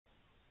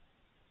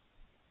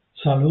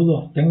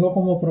Saludos, tengo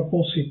como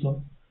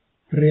propósito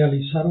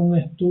realizar un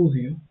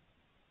estudio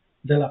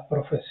de las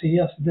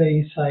profecías de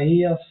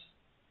Isaías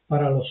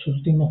para los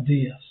últimos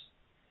días.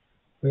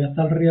 Voy a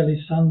estar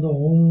realizando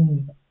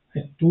un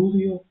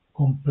estudio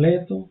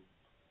completo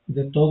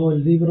de todo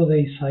el libro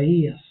de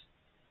Isaías.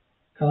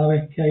 Cada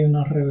vez que hay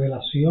una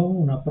revelación,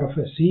 una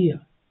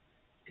profecía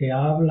que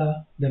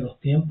habla de los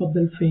tiempos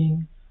del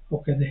fin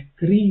o que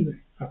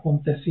describe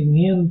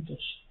acontecimientos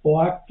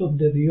o actos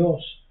de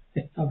Dios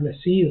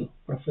establecidos,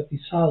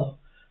 profetizados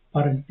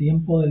para el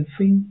tiempo del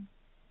fin,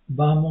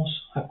 vamos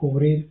a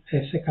cubrir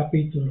ese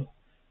capítulo.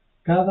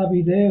 Cada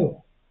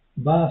video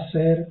va a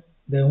ser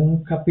de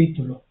un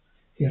capítulo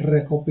y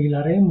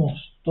recopilaremos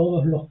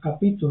todos los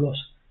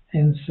capítulos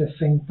en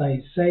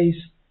 66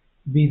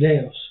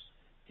 videos.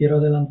 Quiero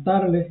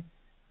adelantarles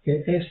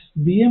que es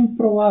bien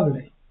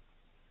probable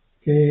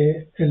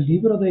que el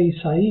libro de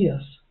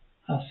Isaías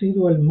ha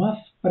sido el más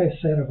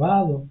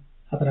preservado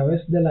a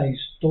través de la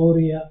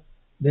historia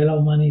de la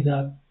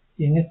humanidad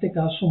y en este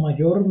caso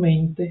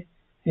mayormente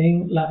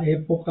en la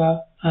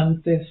época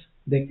antes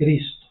de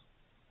Cristo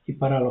y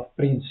para los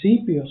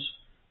principios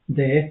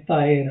de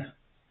esta era.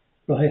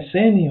 Los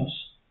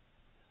esenios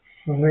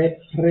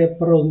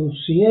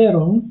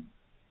reproducieron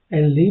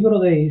el libro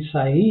de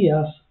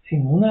Isaías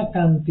en una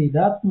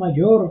cantidad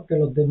mayor que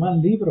los demás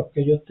libros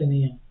que ellos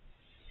tenían.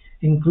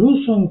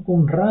 Incluso en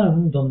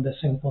Qumran, donde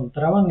se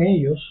encontraban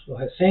ellos, los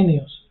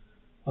esenios,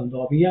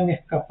 cuando habían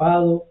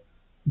escapado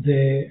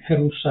de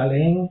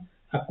Jerusalén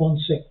a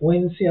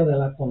consecuencia de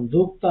la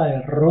conducta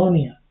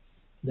errónea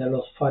de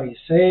los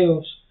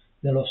fariseos,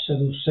 de los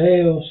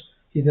seduceos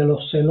y de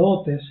los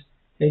celotes,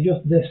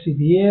 ellos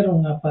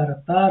decidieron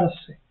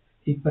apartarse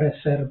y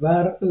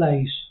preservar la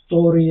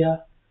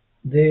historia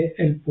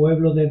del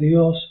pueblo de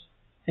Dios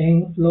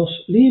en los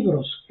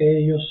libros que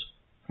ellos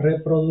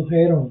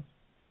reprodujeron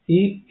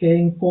y que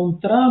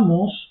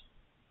encontramos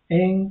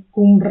en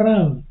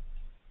Qumran,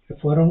 que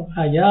fueron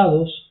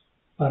hallados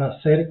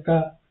para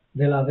cerca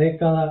de la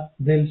década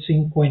del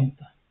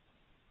 50.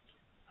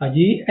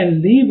 Allí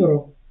el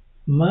libro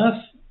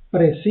más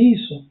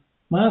preciso,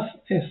 más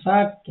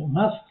exacto,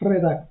 más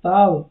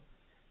redactado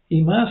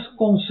y más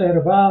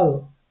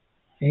conservado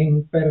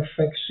en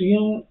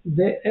perfección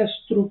de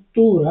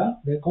estructura,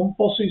 de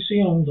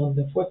composición,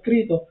 donde fue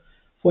escrito,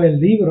 fue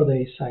el libro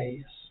de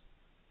Isaías.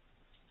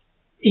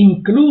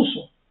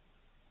 Incluso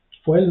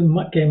fue el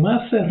que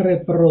más se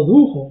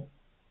reprodujo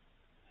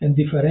en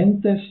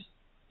diferentes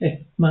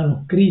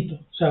manuscritos,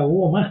 o sea,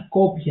 hubo más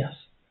copias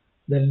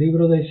del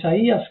libro de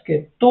Isaías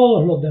que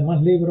todos los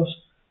demás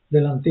libros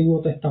del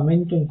Antiguo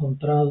Testamento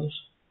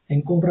encontrados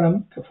en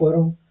Qumran, que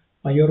fueron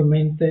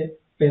mayormente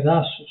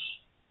pedazos,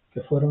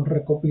 que fueron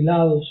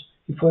recopilados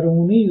y fueron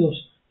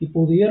unidos y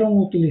pudieron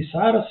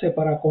utilizarse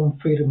para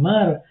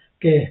confirmar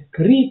que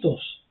escritos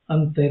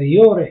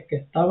anteriores que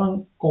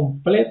estaban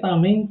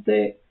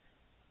completamente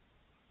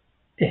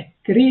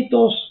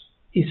escritos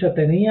y se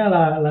tenía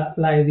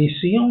la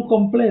edición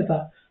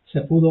completa,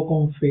 se pudo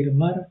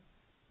confirmar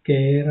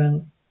que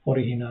eran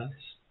originales.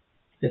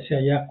 Ese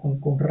hallazgo en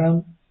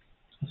Qumran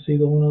ha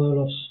sido uno de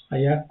los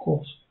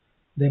hallazgos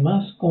de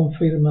más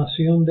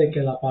confirmación de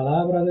que la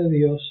palabra de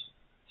Dios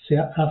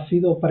ha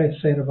sido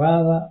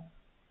preservada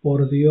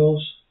por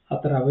Dios a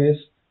través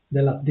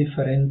de las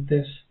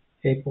diferentes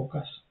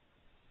épocas.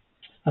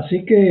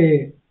 Así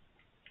que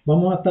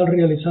vamos a estar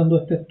realizando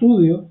este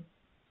estudio.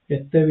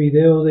 Este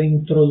video de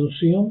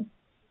introducción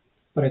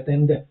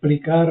pretende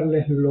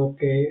explicarles lo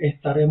que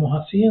estaremos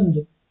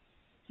haciendo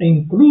e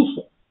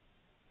incluso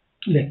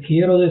les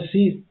quiero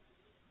decir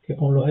que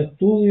con los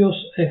estudios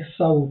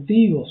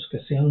exhaustivos que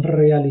se han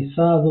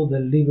realizado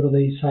del libro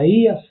de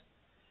Isaías,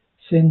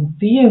 se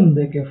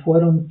entiende que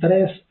fueron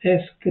 3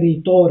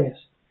 escritores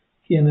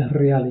quienes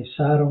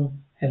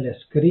realizaron el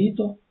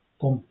escrito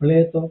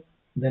completo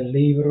del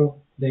libro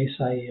de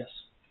Isaías.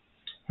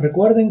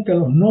 Recuerden que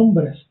los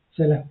nombres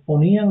se les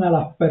ponían a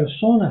las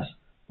personas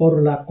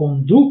por la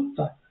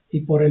conducta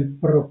y por el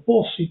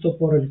propósito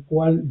por el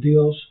cual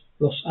Dios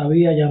los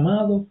había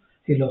llamado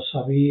y los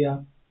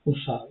había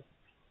usado.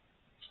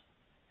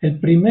 El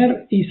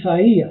primer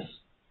Isaías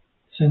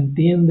se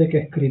entiende que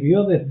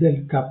escribió desde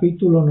el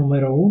capítulo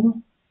número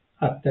 1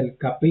 hasta el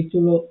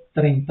capítulo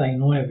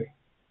 39.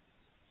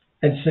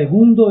 El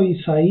segundo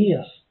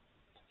Isaías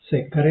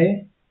se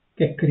cree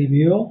que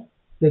escribió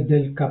desde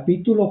el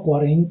capítulo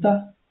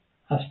 40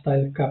 hasta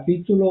el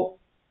capítulo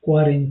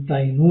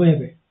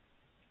 49.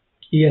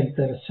 Y el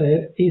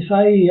tercer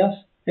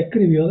Isaías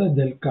escribió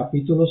desde el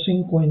capítulo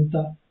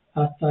 50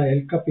 hasta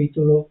el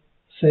capítulo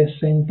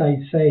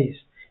 66.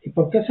 ¿Y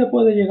por qué se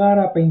puede llegar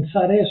a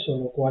pensar eso?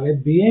 Lo cual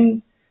es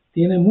bien,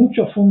 tiene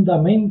mucho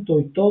fundamento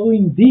y todo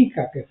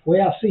indica que fue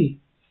así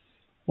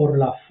por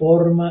la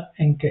forma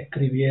en que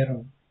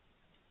escribieron.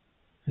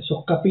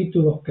 Esos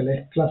capítulos que les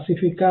he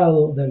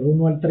clasificado del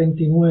 1 al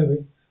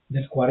 39,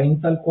 del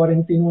 40 al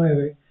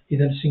 49 y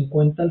del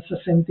 50 al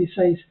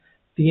 66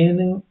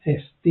 tienen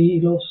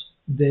estilos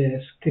de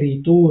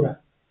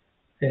escritura,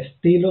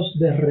 estilos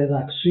de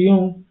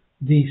redacción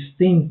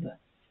distintas.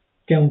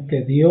 que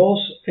aunque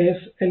Dios es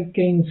el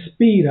que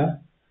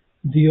inspira,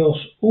 Dios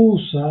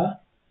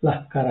usa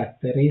las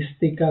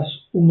características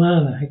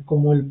humanas. Es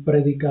como el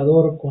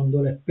predicador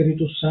cuando el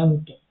Espíritu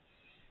Santo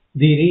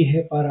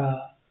dirige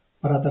para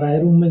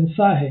traer un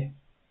mensaje.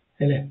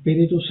 El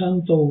Espíritu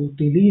Santo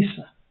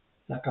utiliza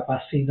la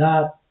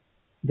capacidad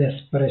de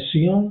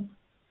expresión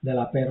de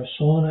la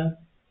persona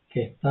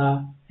que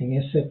está en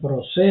ese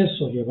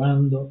proceso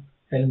llevando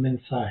el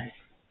mensaje,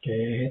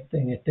 que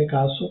en este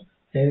caso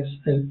es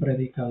el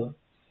predicador.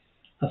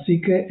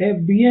 Así que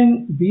es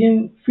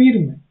bien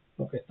firme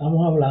lo que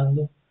estamos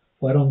hablando.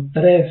 Fueron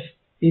 3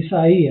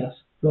 Isaías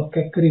los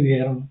que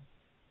escribieron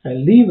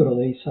el libro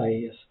de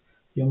Isaías.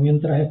 Yo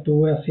mientras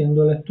estuve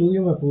haciendo el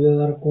estudio me pude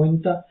dar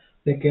cuenta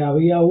de que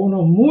había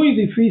unos muy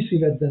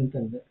difíciles de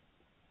entender.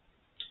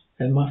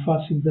 El más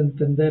fácil de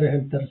entender es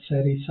el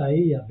tercer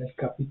Isaías, del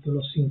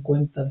capítulo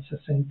 50 al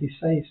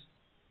 66.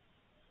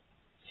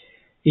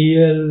 Y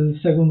el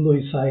segundo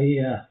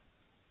Isaías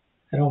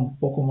era un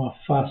poco más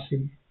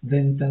fácil de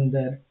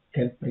entender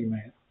que el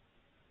primero.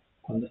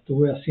 Cuando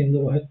estuve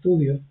haciendo los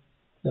estudios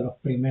de los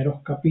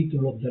primeros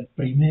capítulos del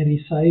primer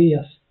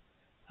Isaías,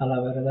 a la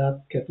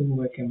verdad que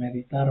tuve que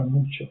meditar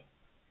mucho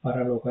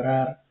para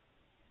lograr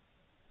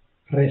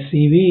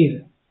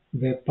recibir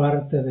de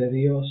parte de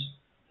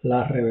Dios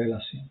la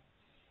revelación.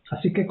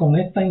 Así que con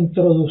esta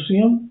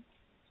introducción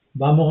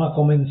vamos a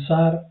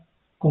comenzar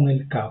con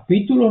el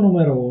capítulo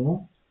número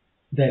 1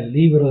 del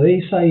libro de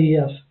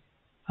Isaías,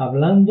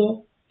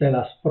 hablando de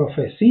las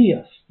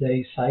profecías de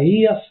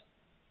Isaías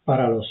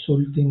para los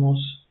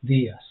últimos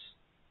días.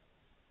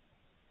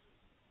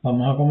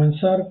 Vamos a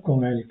comenzar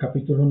con el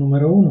capítulo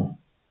número 1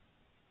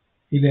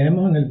 y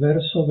leemos en el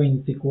verso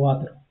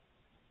 24.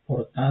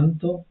 Por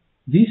tanto,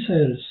 dice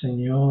el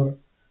Señor,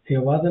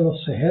 Jehová de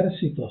los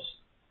ejércitos,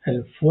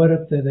 el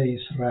fuerte de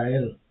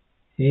Israel: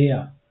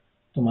 Ea,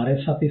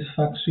 tomaré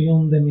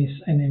satisfacción de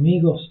mis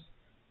enemigos,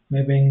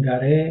 me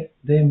vengaré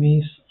de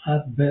mis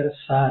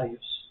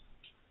adversarios.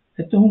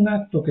 Esto es un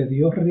acto que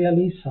Dios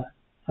realiza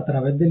a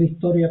través de la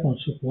historia con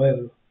su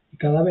pueblo, y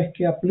cada vez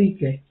que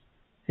aplique,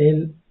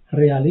 Él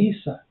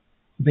realiza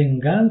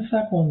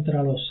venganza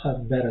contra los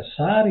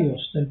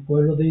adversarios del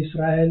pueblo de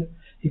Israel.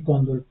 Y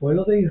cuando el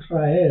pueblo de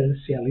Israel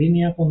se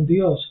alinea con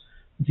Dios,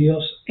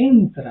 Dios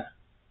entra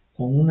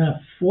con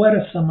una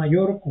fuerza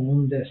mayor, con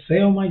un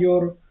deseo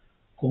mayor,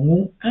 con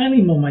un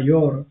ánimo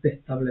mayor de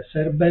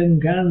establecer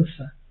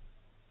venganza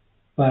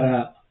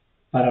para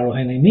los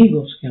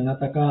enemigos que han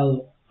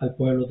atacado al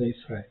pueblo de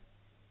Israel.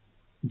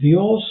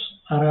 Dios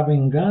hará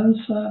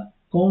venganza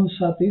con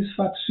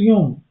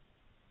satisfacción,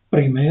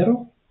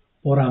 primero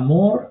por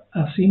amor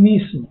a sí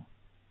mismo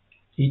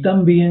y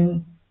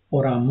también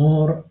por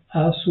amor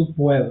a su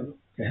pueblo,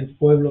 que es el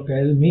pueblo que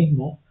Él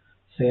mismo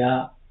se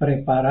ha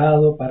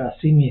preparado para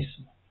sí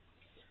mismo.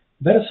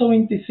 Verso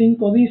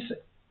 25 dice: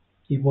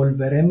 y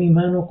volveré mi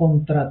mano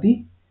contra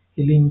ti,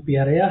 y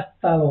limpiaré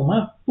hasta lo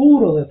más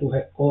puro de tus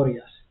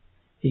escorias,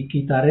 y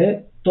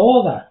quitaré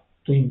toda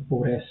tu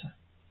impureza.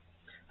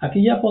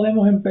 Aquí ya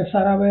podemos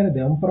empezar a ver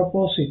de un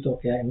propósito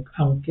que,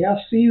 aunque ha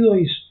sido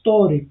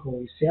histórico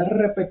y se ha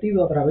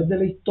repetido a través de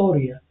la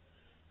historia,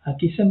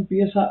 aquí se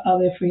empieza a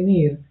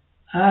definir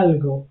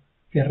algo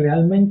que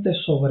realmente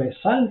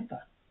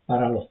sobresalta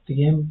para los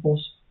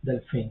tiempos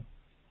del fin.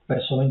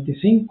 Verso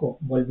 25,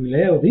 vuelvo y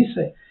leo,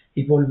 dice: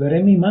 y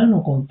volveré mi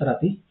mano contra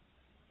ti,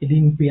 y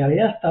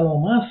limpiaré hasta lo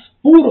más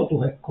puro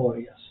tus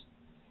escorias.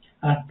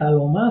 Hasta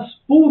lo más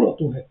puro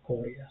tus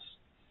escorias.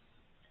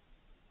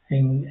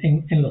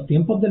 En los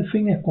tiempos del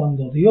fin es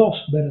cuando Dios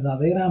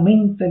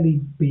verdaderamente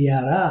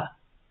limpiará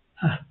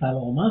hasta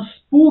lo más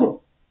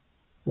puro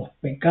los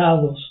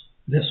pecados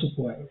de su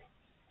pueblo.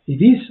 Y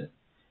dice: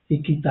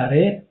 y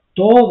quitaré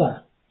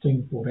toda tu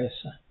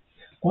impureza.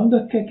 ¿Cuándo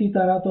es que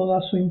quitará toda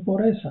su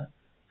impureza?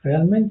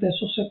 Realmente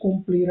eso se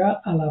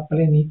cumplirá a la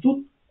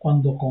plenitud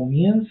cuando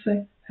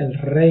comience el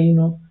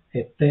reino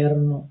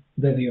eterno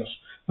de Dios.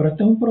 Pero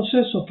este es un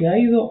proceso que ha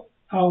ido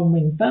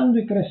aumentando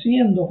y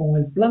creciendo con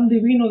el plan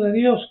divino de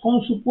Dios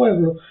con su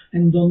pueblo,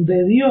 en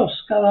donde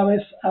Dios cada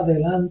vez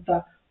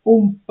adelanta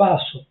un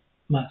paso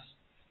más.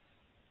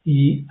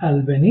 Y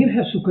al venir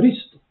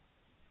Jesucristo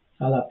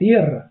a la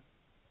tierra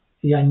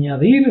y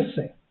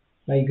añadirse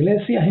la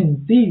iglesia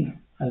gentil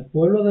al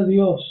pueblo de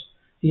Dios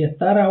y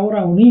estar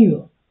ahora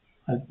unido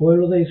al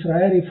pueblo de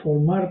Israel y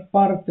formar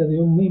parte de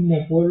un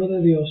mismo pueblo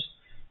de Dios,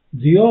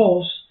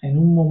 Dios en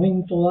un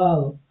momento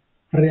dado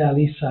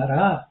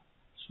realizará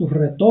su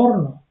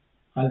retorno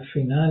al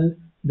final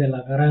de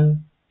la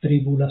gran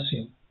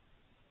tribulación.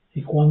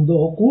 Y cuando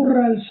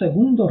ocurra el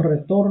segundo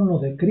retorno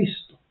de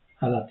Cristo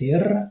a la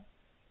tierra,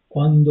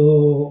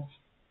 cuando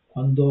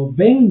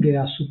vengue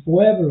a su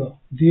pueblo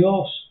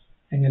Dios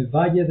en el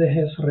valle de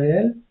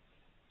Jezreel,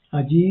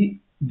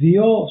 allí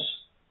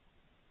Dios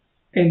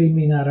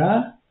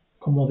eliminará,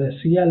 como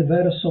decía el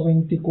verso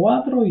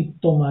 24, y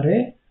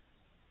tomaré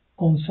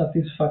con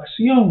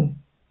satisfacción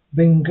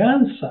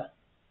venganza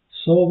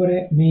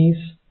sobre mis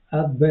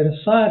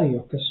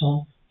adversarios, que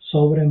son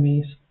sobre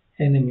mis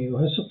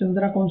enemigos. Eso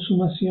tendrá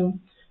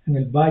consumación en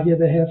el valle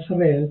de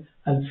Jezreel,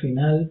 al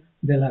final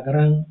de la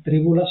gran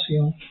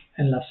tribulación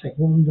en la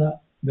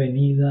segunda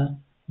venida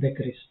de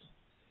Cristo.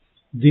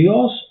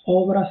 Dios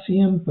obra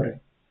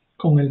siempre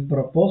con el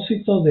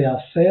propósito de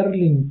hacer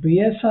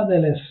limpieza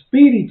del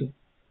espíritu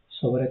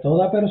sobre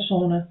toda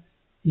persona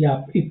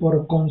y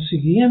por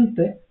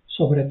consiguiente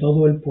sobre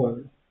todo el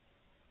pueblo.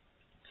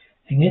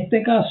 En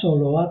este caso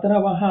lo ha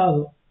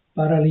trabajado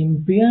para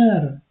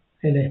limpiar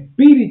el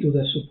espíritu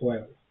de su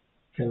pueblo,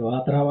 que lo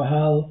ha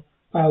trabajado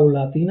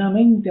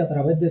paulatinamente a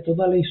través de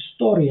toda la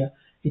historia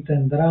y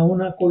tendrá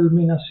una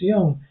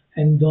culminación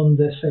en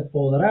donde se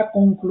podrá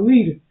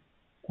concluir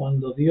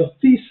cuando Dios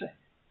dice: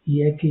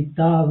 y he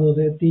quitado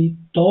de ti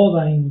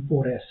toda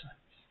impureza.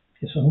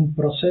 Eso es un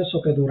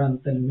proceso que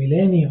durante el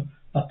milenio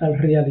va a estar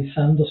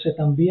realizándose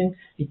también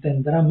y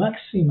tendrá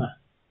máxima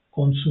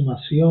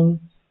consumación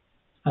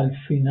al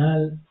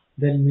final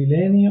del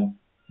milenio,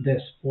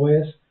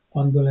 después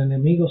cuando el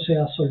enemigo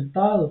sea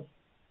soltado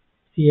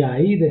y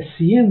ahí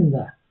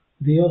descienda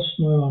Dios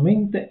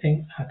nuevamente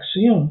en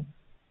acción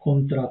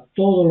contra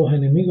todos los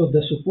enemigos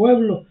de su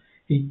pueblo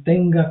y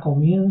tenga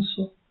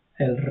comienzo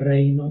el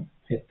reino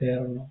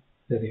eterno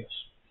de Dios.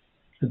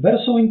 El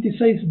verso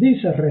 26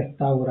 dice: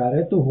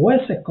 restauraré tus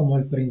jueces como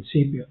al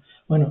principio.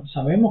 Bueno,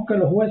 sabemos que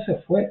los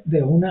jueces fue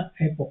de una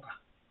época.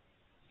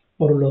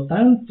 Por lo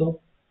tanto,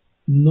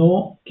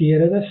 no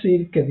quiere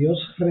decir que Dios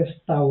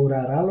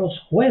restaurará los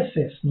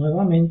jueces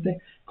nuevamente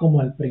como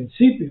al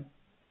principio.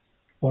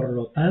 Por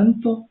lo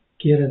tanto,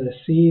 quiere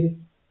decir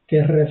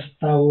que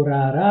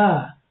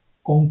restaurará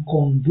con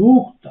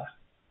conducta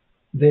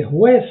de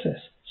jueces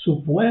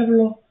su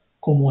pueblo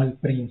como al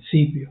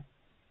principio,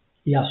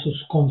 y a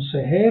sus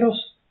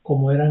consejeros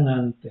como eran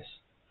antes.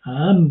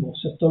 A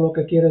ambos. Esto lo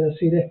que quiere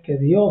decir es que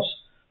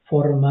Dios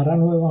formará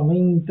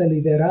nuevamente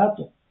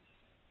liderato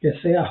que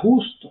sea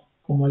justo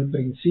como al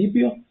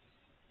principio,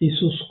 y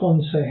sus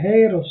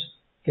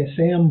consejeros que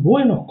sean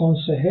buenos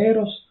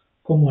consejeros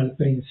como al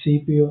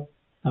principio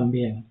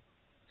también.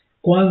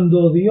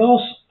 Cuando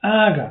Dios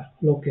haga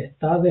lo que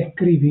está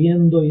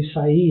describiendo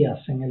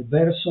Isaías en el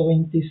verso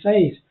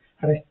 26,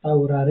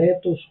 restauraré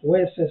tus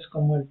jueces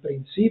como al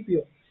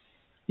principio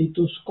y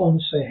tus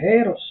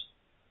consejeros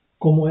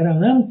como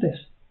eran antes,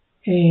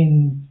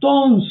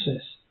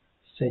 entonces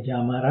se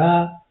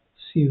llamará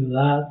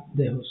ciudad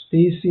de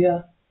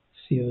justicia,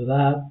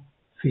 ciudad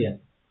fiel.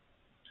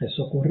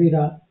 Eso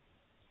ocurrirá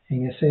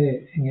en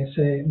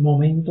ese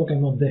momento que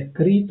hemos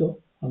descrito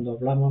cuando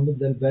hablamos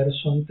del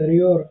verso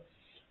anterior,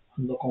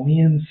 cuando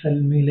comienza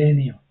el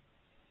milenio.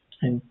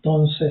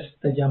 Entonces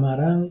te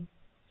llamarán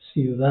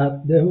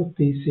ciudad de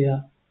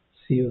justicia,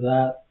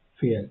 ciudad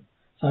fiel.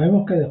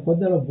 Sabemos que después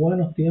de los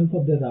buenos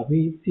tiempos de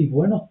David y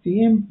buenos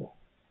tiempos,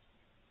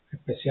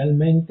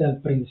 especialmente al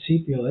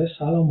principio de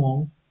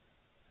Salomón,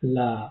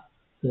 la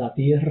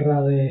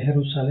tierra de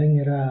Jerusalén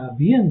era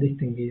bien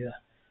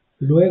distinguida.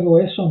 Luego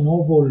eso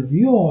no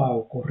volvió a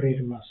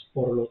ocurrir más.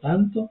 Por lo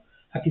tanto,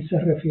 aquí se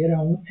refiere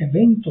a un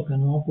evento que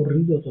no ha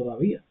ocurrido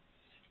todavía.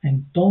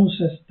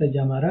 Entonces te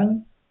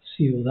llamarán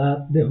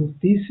ciudad de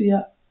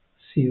justicia,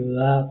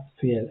 ciudad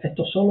fiel.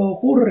 Esto solo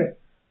ocurre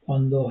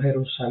cuando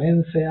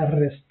Jerusalén sea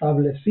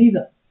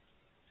restablecida.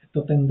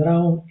 Esto tendrá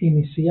un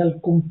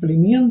inicial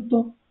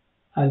cumplimiento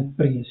al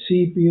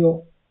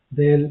principio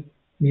del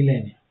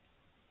milenio.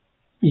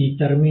 Y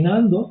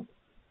terminando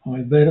con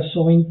el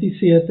verso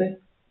 27,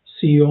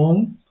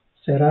 Sión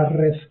será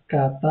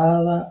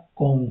rescatada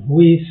con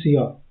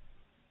juicio.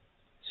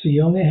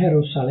 Sión es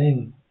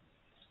Jerusalén.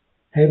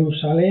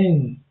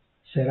 Jerusalén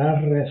será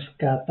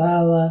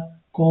rescatada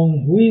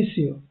con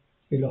juicio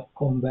y los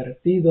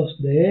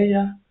convertidos de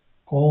ella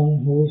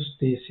con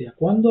justicia.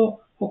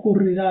 ¿Cuándo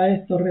ocurrirá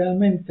esto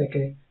realmente?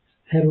 Que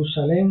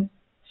Jerusalén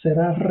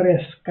será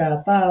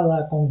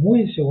rescatada con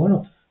juicio.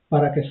 Bueno,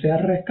 para que sea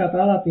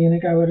rescatada tiene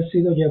que haber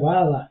sido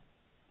llevada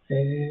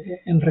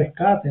en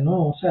rescate,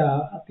 ¿no? O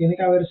sea, tiene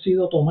que haber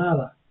sido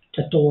tomada.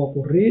 Esto va a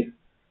ocurrir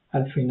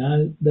al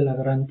final de la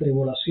gran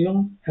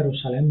tribulación.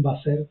 Jerusalén va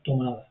a ser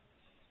tomada.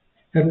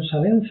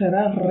 Jerusalén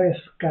será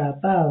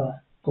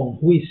rescatada con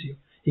juicio.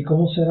 ¿Y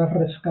cómo será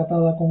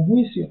rescatada con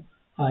juicio?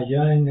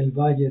 Allá en el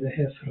valle de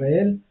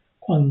Jezreel,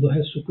 cuando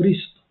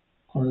Jesucristo,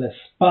 con la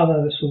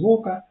espada de su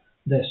boca,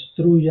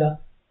 destruya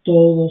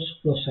todos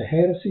los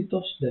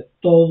ejércitos de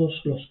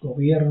todos los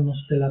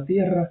gobiernos de la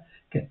tierra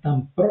que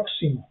están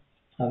próximos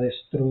a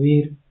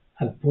destruir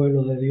al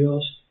pueblo de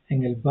Dios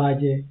en el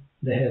valle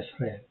de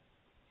Jezreel.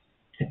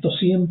 Esto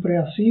siempre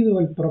ha sido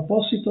el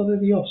propósito de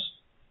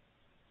Dios,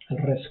 al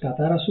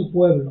rescatar a su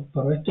pueblo,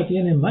 pero esto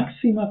tiene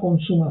máxima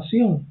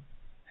consumación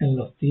en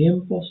los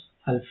tiempos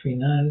al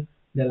final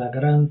de la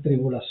gran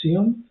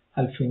tribulación,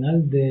 al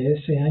final de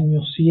ese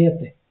año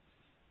 7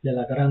 de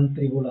la gran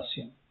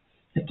tribulación.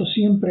 Esto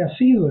siempre ha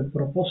sido el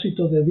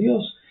propósito de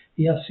Dios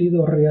y ha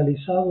sido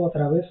realizado a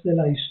través de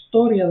la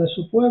historia de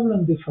su pueblo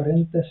en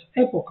diferentes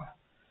épocas,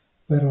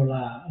 pero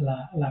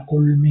la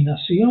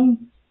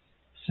culminación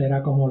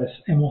será, como les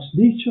hemos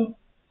dicho,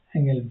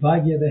 en el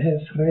valle de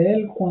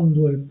Jezreel,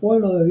 cuando el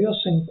pueblo de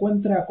Dios se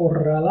encuentre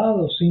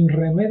acorralado sin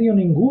remedio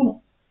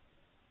ninguno,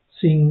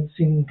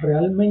 sin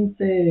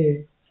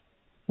realmente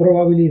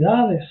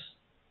probabilidades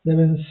de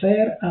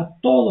vencer a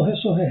todos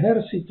esos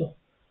ejércitos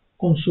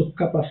con sus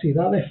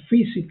capacidades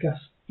físicas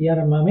y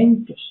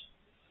armamentos,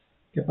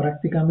 que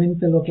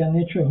prácticamente lo que han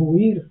hecho es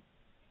huir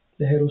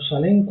de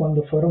Jerusalén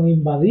cuando fueron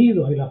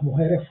invadidos y las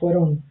mujeres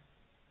fueron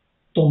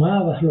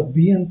tomadas, los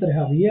vientres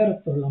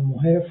abiertos, las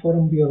mujeres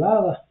fueron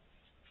violadas,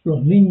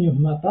 los niños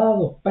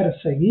matados,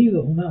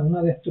 perseguidos,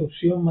 una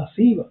destrucción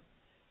masiva,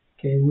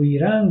 que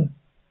huirán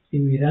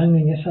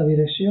en esa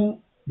dirección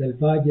del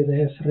valle de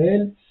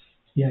Jezreel,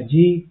 y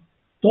allí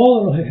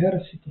todos los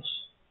ejércitos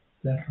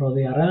les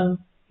rodearán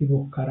y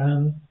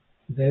buscarán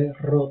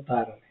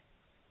derrotarle.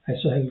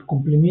 Eso es el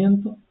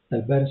cumplimiento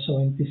del verso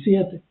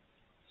 27.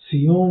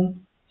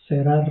 Sión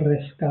será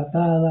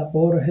rescatada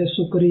por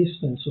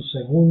Jesucristo en su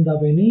segunda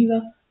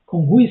venida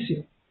con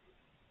juicio,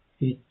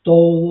 y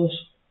todos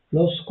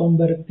los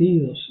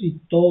convertidos y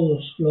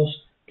todos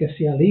los que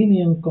se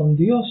alinean con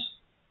Dios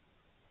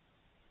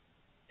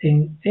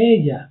en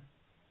ella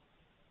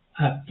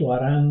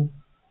actuarán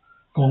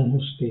con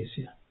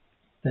justicia.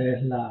 Esta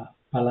es la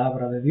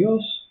palabra de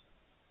Dios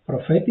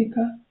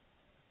profética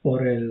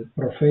por el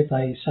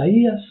profeta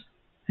Isaías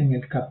en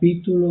el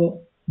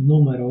capítulo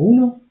número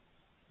 1.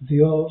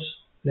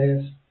 Dios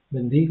les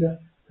bendiga.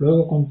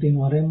 Luego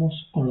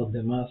continuaremos con los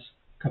demás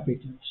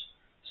capítulos.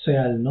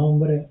 Sea el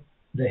nombre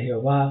de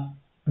Jehová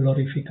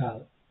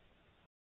glorificado.